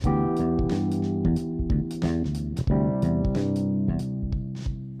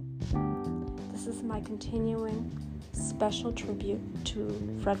my continuing special tribute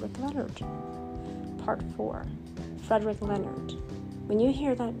to Frederick Leonard. Part 4. Frederick Leonard. When you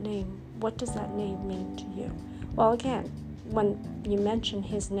hear that name, what does that name mean to you? Well, again, when you mention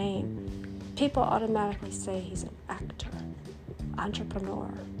his name, people automatically say he's an actor,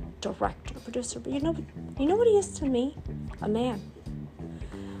 entrepreneur, director, producer. But you know what he is to me? A man.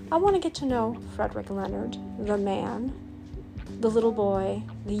 I want to get to know Frederick Leonard, the man, the little boy,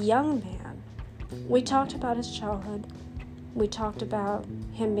 the young man. We talked about his childhood. We talked about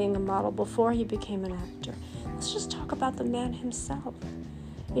him being a model before he became an actor. Let's just talk about the man himself.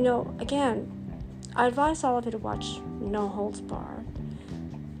 Again, I advise all of you to watch No Holds Barred.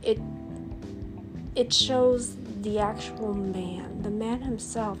 It shows the actual man, the man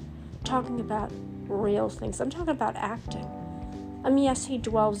himself, talking about real things. I'm talking about acting. Yes, he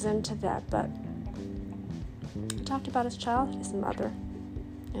dwells into that, but he talked about his childhood, his mother.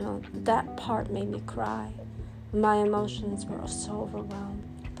 That part made me cry. My emotions were so overwhelmed.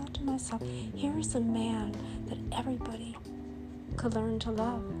 I thought to myself, here is a man that everybody could learn to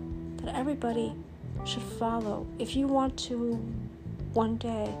love, that everybody should follow. If you want to one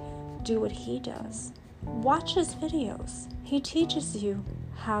day do what he does, watch his videos. He teaches you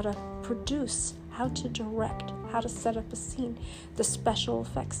how to produce, how to direct, how to set up a scene, the special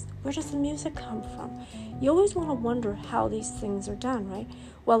effects. Where does the music come from? You always want to wonder how these things are done, right?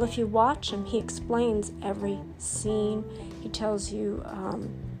 Well, if you watch him, he explains every scene. He tells you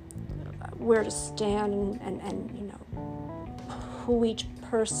where to stand and who each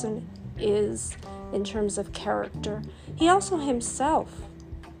person is in terms of character. He also himself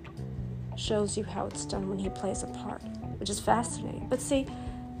shows you how it's done when he plays a part, which is fascinating. But see,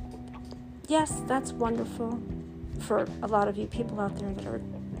 yes, that's wonderful for a lot of you people out there that are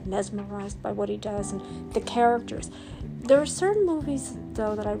mesmerized by what he does and the characters. There are certain movies,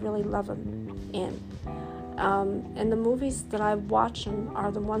 though, that I really love him in. And the movies that I watch him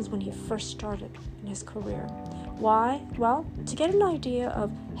are the ones when he first started in his career. Why? Well, to get an idea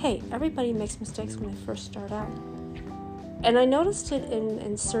of, hey, everybody makes mistakes when they first start out. And I noticed it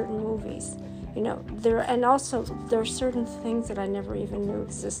in certain movies. There are certain things that I never even knew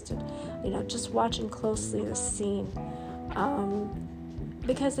existed. Just watching closely the scene.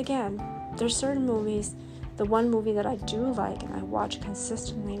 Because again, there's certain movies. The one movie that I do like and I watch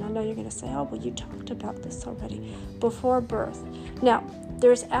consistently, and I know you're going to say, oh, well, you talked about this already, Before Birth. Now,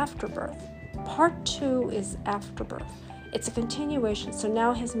 there's Afterbirth. Part 2 is Afterbirth. It's a continuation. So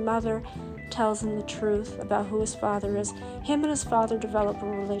now his mother tells him the truth about who his father is. Him and his father develop a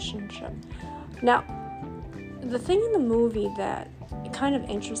relationship. Now, the thing in the movie that kind of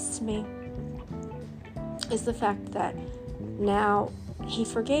interests me is the fact that now he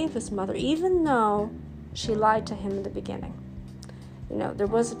forgave his mother, even though she lied to him in the beginning. There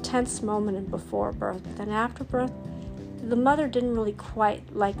was a tense moment in Before Birth, but then after birth, the mother didn't really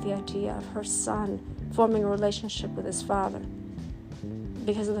quite like the idea of her son forming a relationship with his father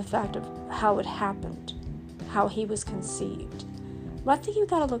because of the fact of how it happened, how he was conceived. But I think you've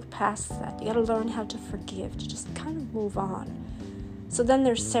got to look past that. You got to learn how to forgive, to just kind of move on. So then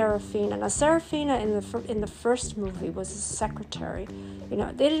there's Serafina. Now, Serafina in the first movie was a secretary.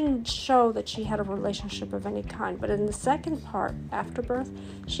 They didn't show that she had a relationship of any kind. But in the second part, Afterbirth,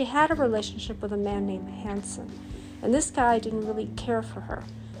 she had a relationship with a man named Hanson. And this guy didn't really care for her.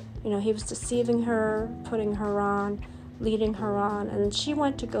 He was deceiving her, putting her on, leading her on. And she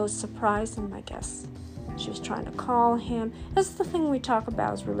went to go surprise him, I guess. She was trying to call him. That's the thing we talk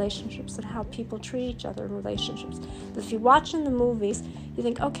about is relationships and how people treat each other in relationships. But if you watch in the movies, you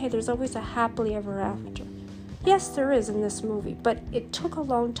think, okay, there's always a happily ever after. Yes, there is in this movie, but it took a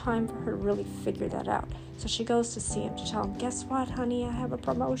long time for her to really figure that out. So she goes to see him to tell him, guess what, honey, I have a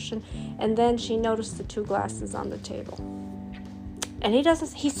promotion. And then she noticed the 2 glasses on the table. And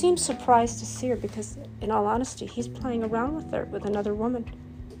he seems surprised to see her because, in all honesty, he's playing around with her, with another woman,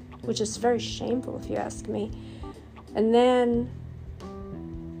 which is very shameful if you ask me. And then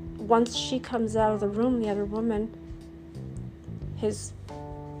once she comes out of the room, the other woman, his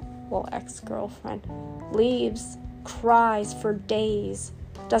ex-girlfriend, leaves, cries for days,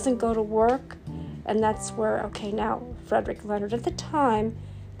 doesn't go to work. And that's where, now Frederick Leonard, at the time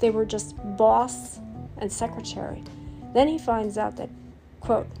they were just boss and secretary. Then he finds out that,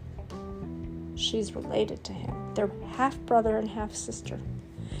 quote, she's related to him. They're half brother and half sister.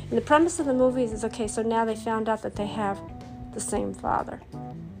 And the premise of the movie is, so now they found out that they have the same father.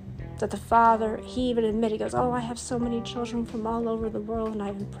 That the father, he even admitted, he goes, I have so many children from all over the world, and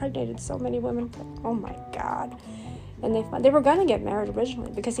I've impregnated so many women. Oh my God. And they were going to get married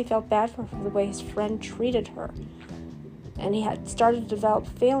originally because he felt bad for her, the way his friend treated her. and he had started to develop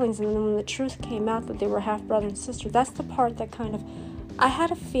feelings, and then when the truth came out that they were half brother and sister, that's the part that kind of, I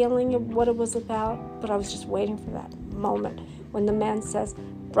had a feeling of what it was about, but I was just waiting for that moment when the man says,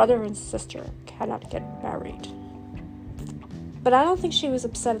 brother and sister cannot get married. But I don't think she was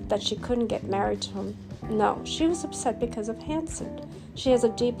upset that she couldn't get married to him. No, she was upset because of Hanson. She has a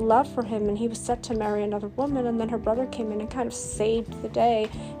deep love for him, and he was set to marry another woman, and then her brother came in and kind of saved the day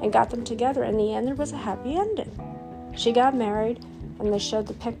and got them together. In the end, there was a happy ending. She got married, and they showed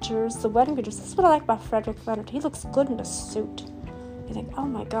the pictures, the wedding pictures. This is what I like about Frederick Leonard. He looks good in a suit. You think, oh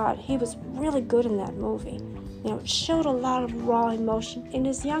my God, he was really good in that movie. You know, it showed a lot of raw emotion in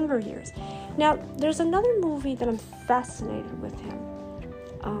his younger years. Now, there's another movie that I'm fascinated with him.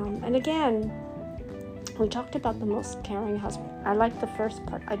 And again, we talked about The Most Caring Husband. I liked the first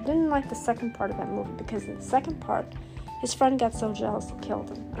part. I didn't like the second part of that movie because in the second part, his friend got so jealous he killed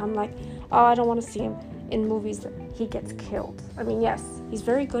him. And I'm like, oh, I don't want to see him in movies that he gets killed. I mean, yes, he's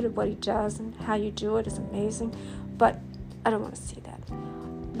very good at what he does, and how you do it is amazing, but I don't want to see that.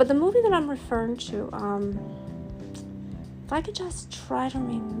 But the movie that I'm referring to, if I could just try to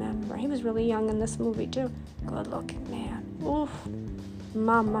remember, he was really young in this movie too. Good-looking man. Oof,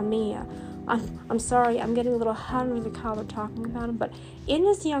 mamma mia. I'm sorry, I'm getting a little hot under the collar talking about him, but in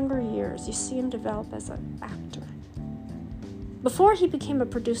his younger years, you see him develop as an actor. Before he became a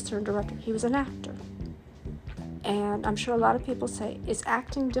producer and director, he was an actor. And I'm sure a lot of people say, is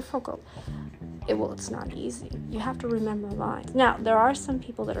acting difficult? Well, it's not easy. You have to remember lines. Now, there are some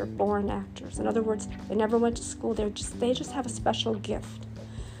people that are born actors. In other words, they never went to school. They just have a special gift.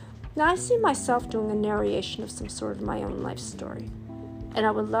 Now, I see myself doing a narration of some sort of my own life story. And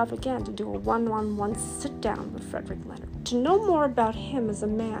I would love, again, to do a one-on-one sit-down with Frederick Leonard, to know more about him as a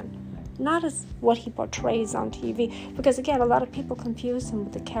man, not as what he portrays on TV. Because, again, a lot of people confuse him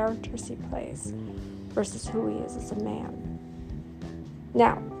with the characters he plays versus who he is as a man.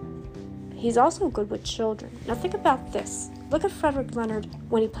 Now, he's also good with children. Now, think about this. Look at Frederick Leonard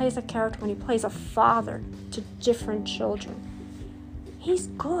when he plays a character, when he plays a father to different children. He's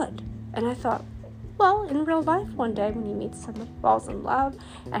good. And I thought, well, in real life one day when he meets someone, falls in love,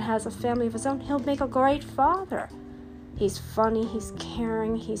 and has a family of his own, he'll make a great father. He's funny, he's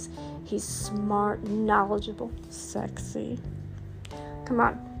caring, he's smart, knowledgeable, sexy. Come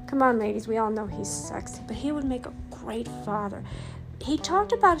on, ladies, we all know he's sexy, but he would make a great father. He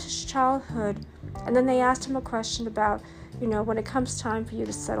talked about his childhood, and then they asked him a question about, when it comes time for you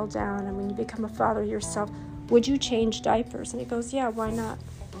to settle down and when you become a father yourself, would you change diapers? And he goes, yeah, why not?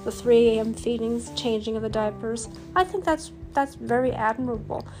 The 3 a.m. feedings, changing of the diapers. I think that's very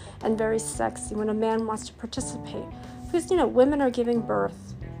admirable and very sexy when a man wants to participate. Because, women are giving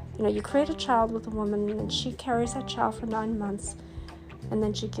birth. You create a child with a woman, and she carries that child for 9 months, and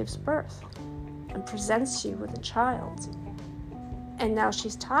then she gives birth and presents you with a child. And now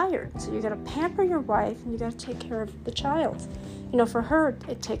she's tired, so you got to pamper your wife, and you got to take care of the child. For her,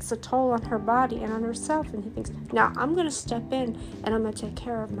 it takes a toll on her body and on herself, and he thinks, now I'm going to step in, and I'm going to take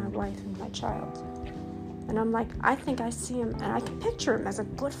care of my wife and my child. And I'm like, I think I see him, and I can picture him as a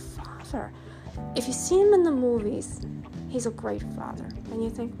good father. If you see him in the movies, he's a great father, and you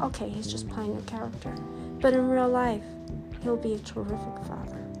think, okay, he's just playing a character. But in real life, he'll be a terrific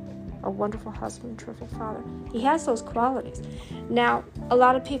father. A wonderful husband, terrific father. He has those qualities. Now, a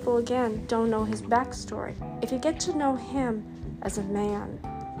lot of people, again, don't know his backstory. If you get to know him as a man,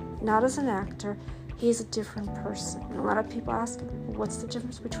 not as an actor, he's a different person. And a lot of people ask him, what's the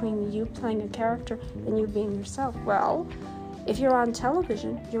difference between you playing a character and you being yourself? Well, if you're on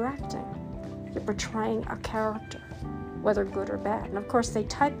television, you're acting. You're portraying a character, whether good or bad. And of course, they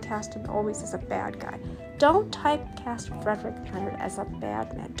typecast him always as a bad guy. Don't typecast Frederick Leonard as a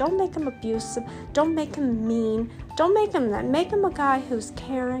bad man. Don't make him abusive. Don't make him mean. Don't make him that. Make him a guy who's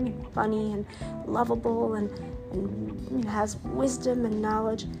caring and funny and lovable and has wisdom and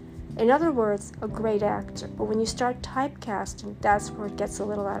knowledge. In other words, a great actor. But when you start typecasting, that's where it gets a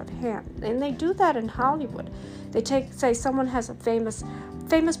little out of hand. And they do that in Hollywood. They say someone has a famous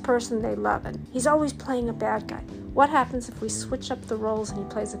person they love, and he's always playing a bad guy. What happens if we switch up the roles and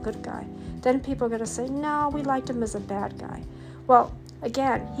he plays a good guy? Then people are going to say, no, we liked him as a bad guy. Well,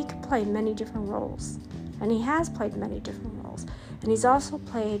 again, he could play many different roles, and he has played many different roles. And he's also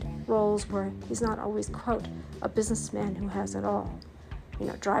played roles where he's not always, quote, a businessman who has it all.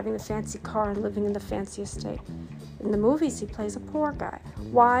 Driving the fancy car and living in the fancy estate. In the movies, he plays a poor guy.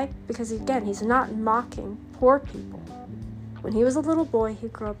 Why? Because, again, he's not mocking poor people. When he was a little boy, he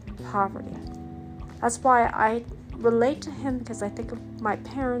grew up in poverty. That's why I relate to him, because I think of my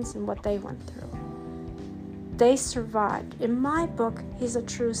parents and what they went through. They survived. In my book, he's a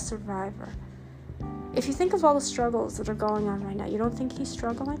true survivor. If you think of all the struggles that are going on right now, you don't think he's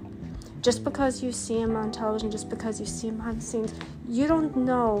struggling? Just because you see him on television, just because you see him behind the scenes, you don't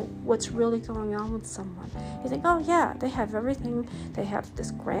know what's really going on with someone. You think, oh yeah, they have everything, they have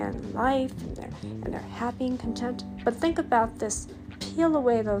this grand life, and they're happy and content. But think about this, peel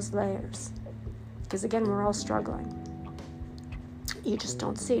away those layers. Because again, we're all struggling. You just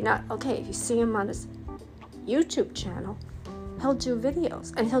don't see. Now, okay, if you see him on his YouTube channel, he'll do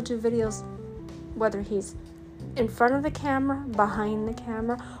videos. And he'll do videos whether he's in front of the camera, behind the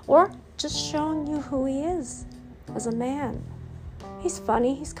camera, or just showing you who he is as a man. He's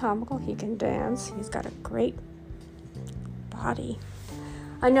funny, he's comical, he can dance, he's got a great body.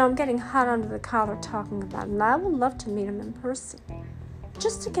 I know I'm getting hot under the collar talking about him. I would love to meet him in person,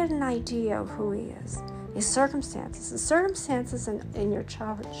 just to get an idea of who he is, his circumstances. The circumstances in your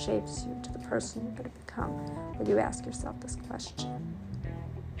childhood shapes you to the person you're going to become when you ask yourself this question.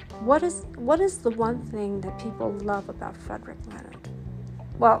 What is the one thing that people love about Frederick Leonard?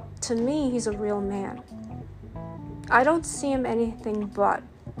 Well, to me, he's a real man. I don't see him anything but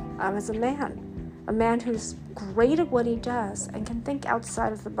as a man who's great at what he does and can think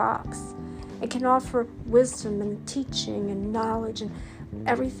outside of the box and can offer wisdom and teaching and knowledge and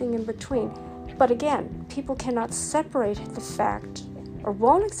everything in between. But again, people cannot separate the fact or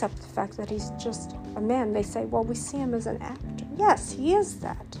won't accept the fact that he's just a man. They say, well, we see him as an actor. Yes, he is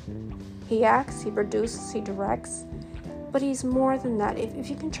that. He acts, he produces, he directs, but he's more than that. If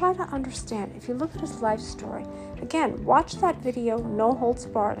you can try to understand, if you look at his life story, again, watch that video, No Holds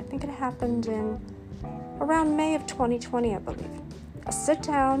Barred. I think it happened in around May of 2020, I believe. A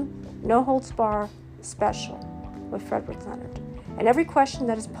sit-down, No Holds Barred special with Frederick Leonard. And every question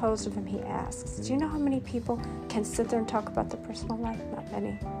that is posed of him, he asks. Do you know how many people can sit there and talk about their personal life? Not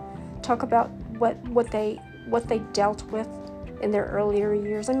many. Talk about what they dealt with in their earlier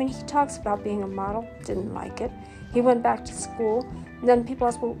years. I mean, he talks about being a model, didn't like it. He went back to school. And then people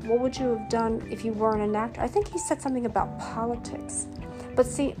ask, well, what would you have done if you weren't an actor? I think he said something about politics. But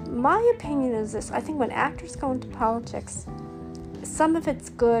see, my opinion is this. I think when actors go into politics, some of it's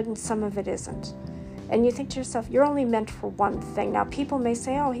good and some of it isn't. And you think to yourself, you're only meant for one thing. Now, people may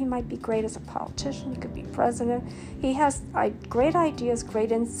say, oh, he might be great as a politician. He could be president. He has great ideas,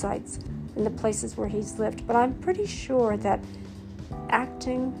 great insights in the places where he's lived. But I'm pretty sure that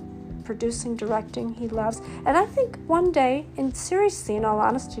acting, producing, directing, he loves. And I think one day, and seriously, in all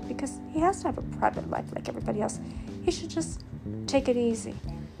honesty, because he has to have a private life like everybody else, he should just take it easy.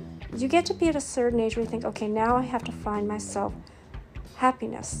 You get to be at a certain age where you think, okay, now I have to find myself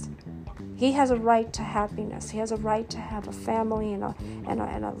happiness. He has a right to happiness. He has a right to have a family and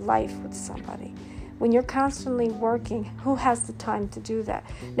a life with somebody. When you're constantly working, who has the time to do that?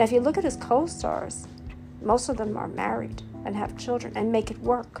 Now, if you look at his co-stars, most of them are married and have children and make it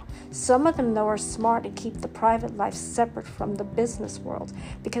work. Some of them, though, are smart and keep the private life separate from the business world.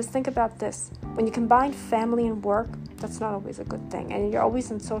 Because think about this. When you combine family and work, that's not always a good thing. And you're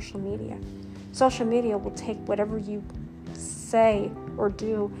always in social media. Social media will take whatever you say or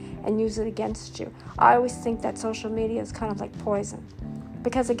do and use it against you. I always think that social media is kind of like poison.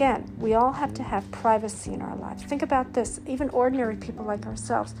 Because again, we all have to have privacy in our lives. Think about this. Even ordinary people like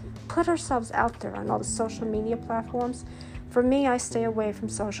ourselves put ourselves out there on all the social media platforms. For me, I stay away from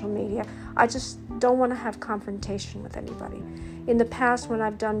social media. I just don't want to have confrontation with anybody. In the past, when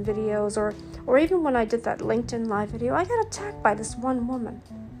I've done videos or even when I did that LinkedIn live video, I got attacked by this one woman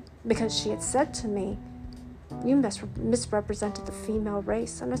because she had said to me, you misrepresented the female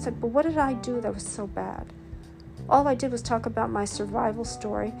race. And I said, but what did I do that was so bad? All I did was talk about my survival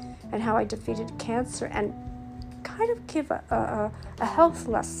story and how I defeated cancer and kind of give a health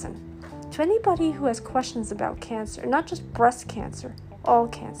lesson to anybody who has questions about cancer, not just breast cancer, all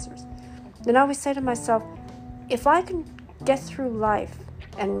cancers. Then I always say to myself, if I can get through life,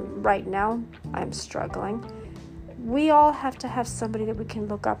 and right now I'm struggling, we all have to have somebody that we can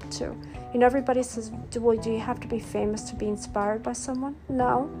look up to. You know, everybody says, do you have to be famous to be inspired by someone?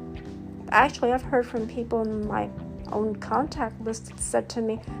 No. Actually, I've heard from people in my own contact list that said to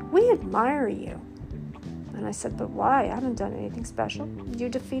me, we admire you. And I said, but why? I haven't done anything special. You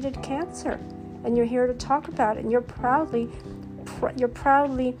defeated cancer, and you're here to talk about it, and you're proudly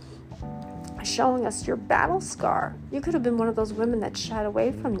showing us your battle scar. You could have been one of those women that shied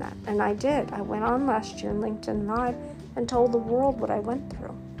away from that, and I did. I went on last year in LinkedIn Live and told the world what I went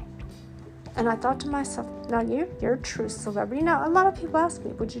through. And I thought to myself, now you're a true celebrity. Now, a lot of people ask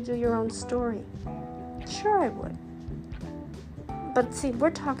me, would you do your own story? Sure, I would. But see,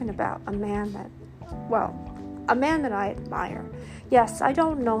 we're talking about a man that I admire. Yes, I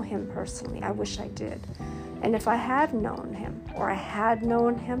don't know him personally. I wish I did. And if I had known him,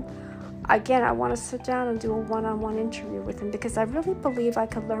 Again, I want to sit down and do a one-on-one interview with him because I really believe I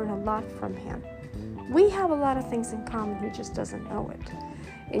could learn a lot from him. We have a lot of things in common, he just doesn't know it.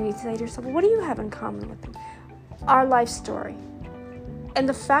 And you say to yourself, well, what do you have in common with him? Our life story. And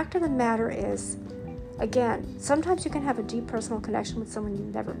the fact of the matter is, again, sometimes you can have a deep personal connection with someone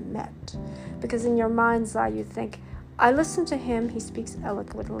you've never met. Because in your mind's eye, you think, I listen to him, he speaks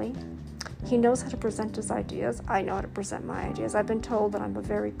eloquently. He knows how to present his ideas. I know how to present my ideas. I've been told that I'm a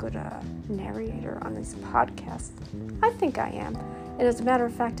very good narrator on these podcasts. I think I am. And as a matter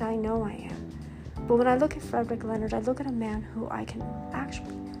of fact, I know I am. But when I look at Frederick Leonard, I look at a man who I can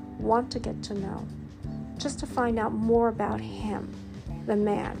actually want to get to know. Just to find out more about him. The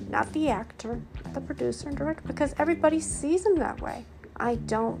man, not the actor, not the producer and director, because everybody sees him that way. I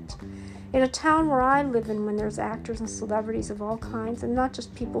don't. In a town where I live in, when there's actors and celebrities of all kinds, and not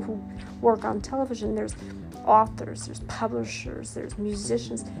just people who work on television, there's authors, there's publishers, there's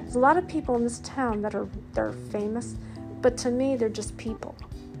musicians. There's a lot of people in this town they're famous, but to me, they're just people.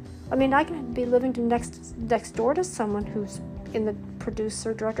 I mean, I can be living next door to someone who's in the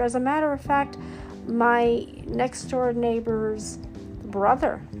producer, director. As a matter of fact, my next door neighbor's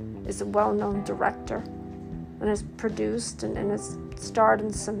brother is a well-known director and has produced and has starred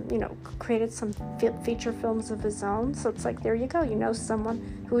in some, created some feature films of his own. So it's like, there you go. You know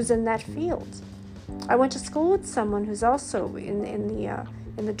someone who's in that field. I went to school with someone who's also in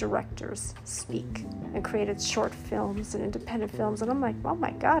the directors speak and created short films and independent films. And I'm like, oh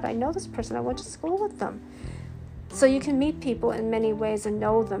my God, I know this person. I went to school with them. So you can meet people in many ways and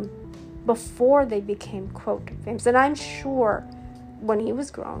know them before they became, quote, famous. And I'm sure when he was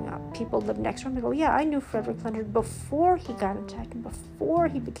growing up, people lived next to him and go, yeah, I knew Frederick Leonard before he got into acting, before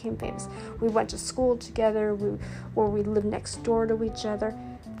he became famous. We went to school together, we lived next door to each other.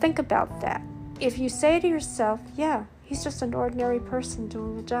 Think about that. If you say to yourself, yeah, he's just an ordinary person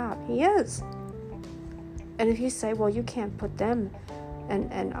doing a job. He is. And if you say, well, you can't put them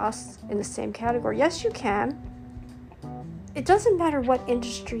and us in the same category. Yes, you can. It doesn't matter what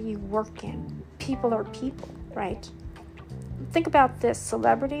industry you work in. People are people, right? Think about this.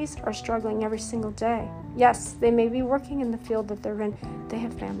 Celebrities are struggling every single day. Yes, they may be working in the field that they're in. They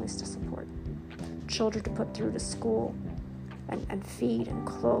have families to support, children to put through to school and feed and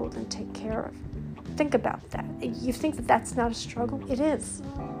clothe and take care of. Think about that. You think that that's not a struggle? It is,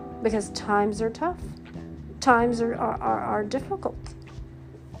 because times are tough. Times are difficult.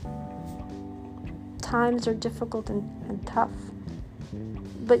 Times are difficult and tough.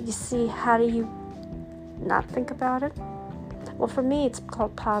 But you see, how do you not think about it? Well, for me, it's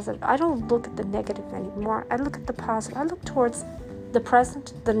called positive. I don't look at the negative anymore. I look at the positive. I look towards the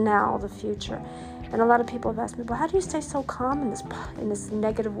present, the now, the future. And a lot of people have asked me, well, how do you stay so calm in this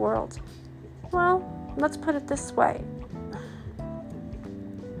negative world? Well, let's put it this way.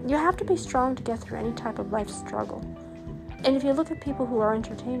 You have to be strong to get through any type of life struggle. And if you look at people who are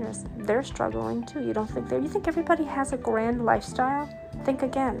entertainers, they're struggling too. You think everybody has a grand lifestyle? Think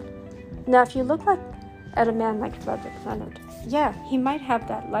again. Now, if you look at a man like Frederick Leonard, yeah, he might have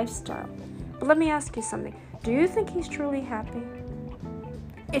that lifestyle. But let me ask you something. Do you think he's truly happy?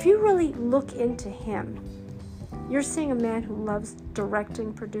 If you really look into him, you're seeing a man who loves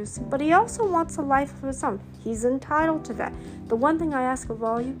directing, producing, but he also wants a life of his own. He's entitled to that. The one thing I ask of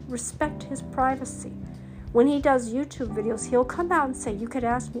all you, respect his privacy. When he does YouTube videos, he'll come out and say, you could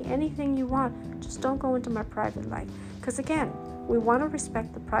ask me anything you want, just don't go into my private life. Because again, we want to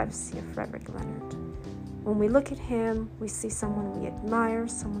respect the privacy of Frederick Leonard. When we look at him, we see someone we admire,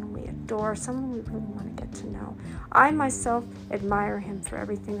 someone we adore, someone we really want to get to know. I myself admire him for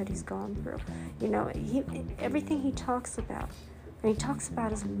everything that he's gone through. Everything he talks about. When he talks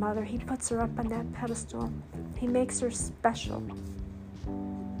about his mother, he puts her up on that pedestal. He makes her special.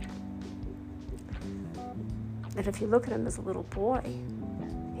 And if you look at him as a little boy,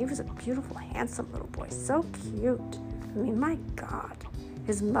 he was a beautiful, handsome little boy. So cute. I mean, my God.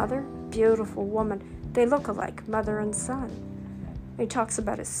 His mother, beautiful woman. They look alike, mother and son. He talks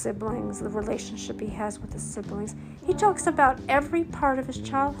about his siblings, the relationship he has with his siblings. He talks about every part of his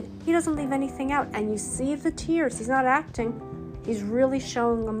childhood. He doesn't leave anything out. And you see the tears. He's not acting. He's really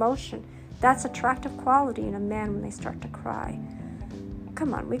showing emotion. That's attractive quality in a man when they start to cry.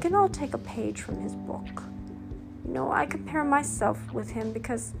 Come on, we can all take a page from his book. I compare myself with him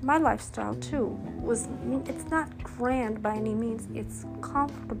because my lifestyle, too, it's not grand by any means. It's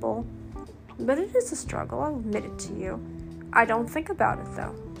comfortable, but it is a struggle. I'll admit it to you. I don't think about it,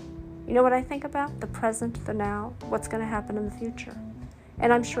 though. You know what I think about? The present, the now, what's going to happen in the future.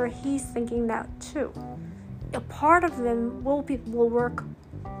 And I'm sure he's thinking that, too. A part of them will work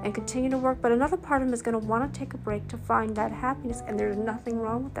and continue to work, but another part of him is going to want to take a break to find that happiness, and there's nothing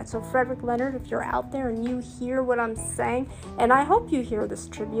wrong with that. So Frederick Leonard, if you're out there and you hear what I'm saying, and I hope you hear this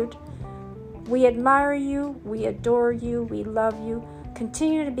tribute, we admire you, we adore you, we love you.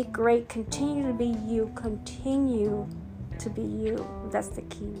 Continue to be great, continue to be you, continue to be you. That's the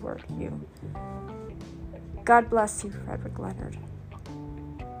key word, you. God bless you, Frederick Leonard.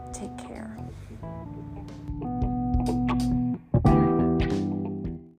 Take care.